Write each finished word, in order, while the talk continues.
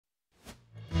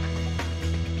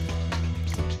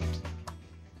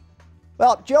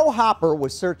Well, Joe Hopper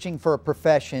was searching for a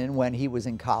profession when he was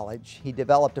in college. He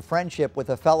developed a friendship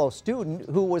with a fellow student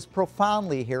who was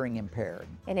profoundly hearing impaired.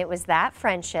 And it was that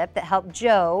friendship that helped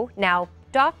Joe, now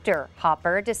Dr.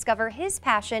 Hopper, discover his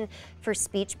passion for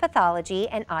speech pathology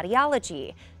and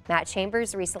audiology. Matt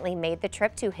Chambers recently made the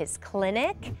trip to his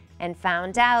clinic and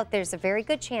found out there's a very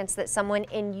good chance that someone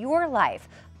in your life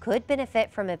could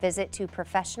benefit from a visit to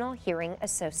Professional Hearing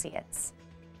Associates.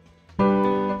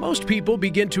 Most people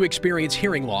begin to experience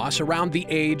hearing loss around the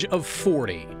age of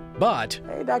 40, but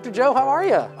Hey, Dr. Joe, how are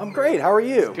you? I'm great. How are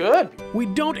you? Good. we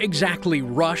don't exactly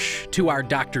rush to our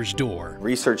doctor's door.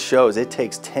 Research shows it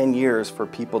takes 10 years for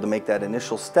people to make that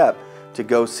initial step to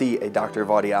go see a doctor of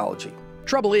audiology.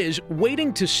 Trouble is,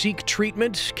 waiting to seek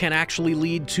treatment can actually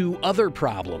lead to other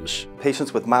problems.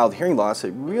 Patients with mild hearing loss,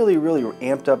 it really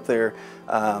amped up their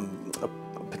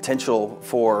potential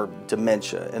for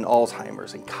dementia and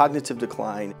Alzheimer's and cognitive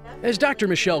decline. As Dr.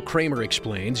 Michelle Kramer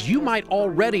explains, you might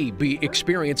already be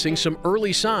experiencing some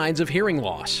early signs of hearing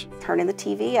loss. Turning the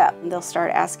TV up, and they'll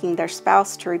start asking their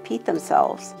spouse to repeat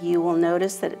themselves. You will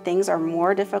notice that things are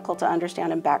more difficult to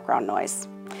understand in background noise.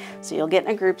 So you'll get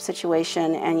in a group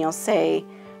situation and you'll say,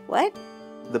 "What?"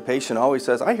 The patient always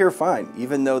says, "I hear fine,"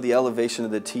 even though the elevation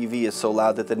of the TV is so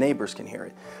loud that the neighbors can hear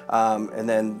it. And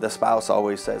then the spouse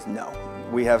always says, "No,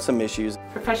 we have some issues."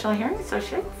 Professional Hearing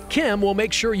Associates. Kim will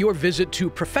make sure your visit to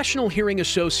Professional Hearing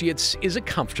Associates is a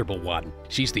comfortable one.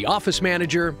 She's the office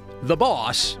manager, the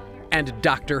boss, and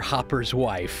Dr. Hopper's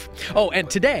wife. Oh, and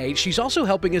today she's also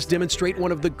helping us demonstrate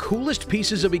one of the coolest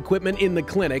pieces of equipment in the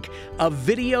clinic, a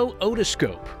video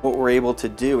otoscope. What we're able to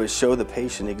do is show the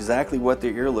patient exactly what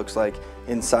their ear looks like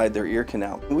inside their ear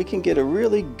canal. We can get a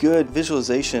really good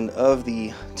visualization of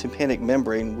the tympanic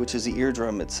membrane, which is the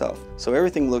eardrum itself. So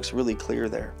everything looks really clear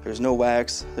there. There's no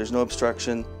wax, there's no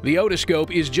obstruction. The otoscope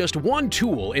is just one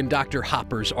tool in Dr.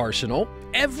 Hopper's arsenal.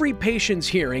 Every patient's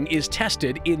hearing is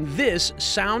tested in this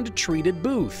sound-treated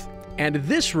booth. And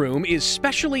this room is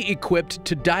specially equipped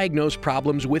to diagnose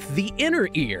problems with the inner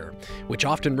ear, which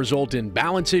often result in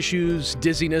balance issues,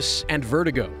 dizziness, and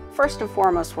vertigo. First and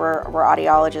foremost, we're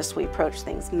audiologists. We approach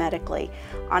things medically.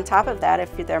 On top of that,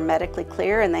 if they're medically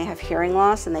clear and they have hearing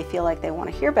loss and they feel like they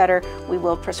want to hear better, we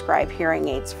will prescribe hearing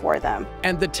aids for them.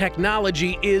 And the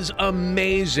technology is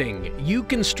amazing. You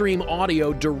can stream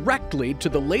audio directly to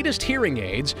the latest hearing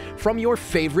aids from your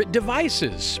favorite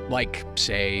devices, like,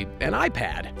 say, an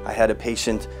iPad. I had a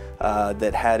patient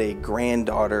that had a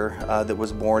granddaughter that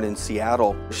was born in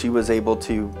Seattle. She was able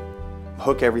to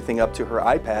hook everything up to her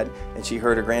iPad, and she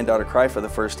heard her granddaughter cry for the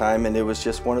first time, and it was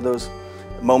just one of those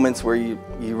moments where you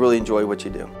really enjoy what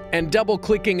you do. And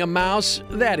double-clicking a mouse,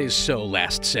 that is so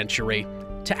last century.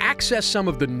 To access some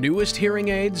of the newest hearing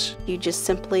aids, You just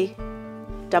simply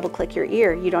double-click your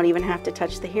ear. You don't even have to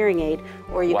touch the hearing aid,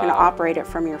 or you can operate it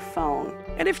from your phone.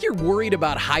 and if you're worried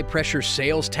about high-pressure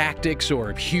sales tactics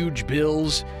or huge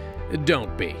bills,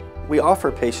 don't be. We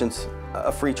offer patients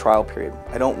a free trial period.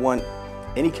 I don't want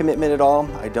any commitment at all.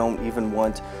 I don't even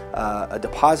want a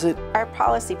deposit. Our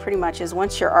policy pretty much is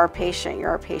once you're our patient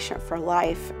for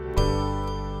life.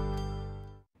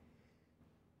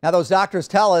 Now, those doctors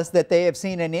tell us that they have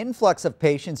seen an influx of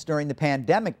patients during the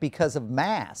pandemic because of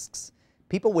masks.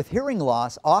 People with hearing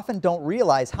loss often don't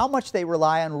realize how much they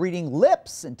rely on reading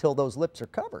lips until those lips are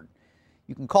covered.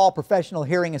 You can call Professional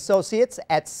Hearing Associates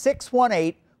at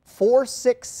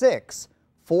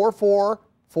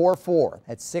 618-466-4444.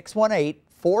 That's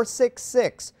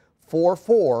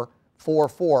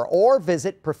 618-466-4444. Or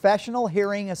visit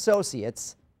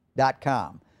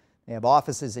professionalhearingassociates.com. They have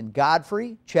offices in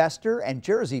Godfrey, Chester, and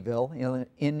Jerseyville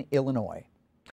in Illinois.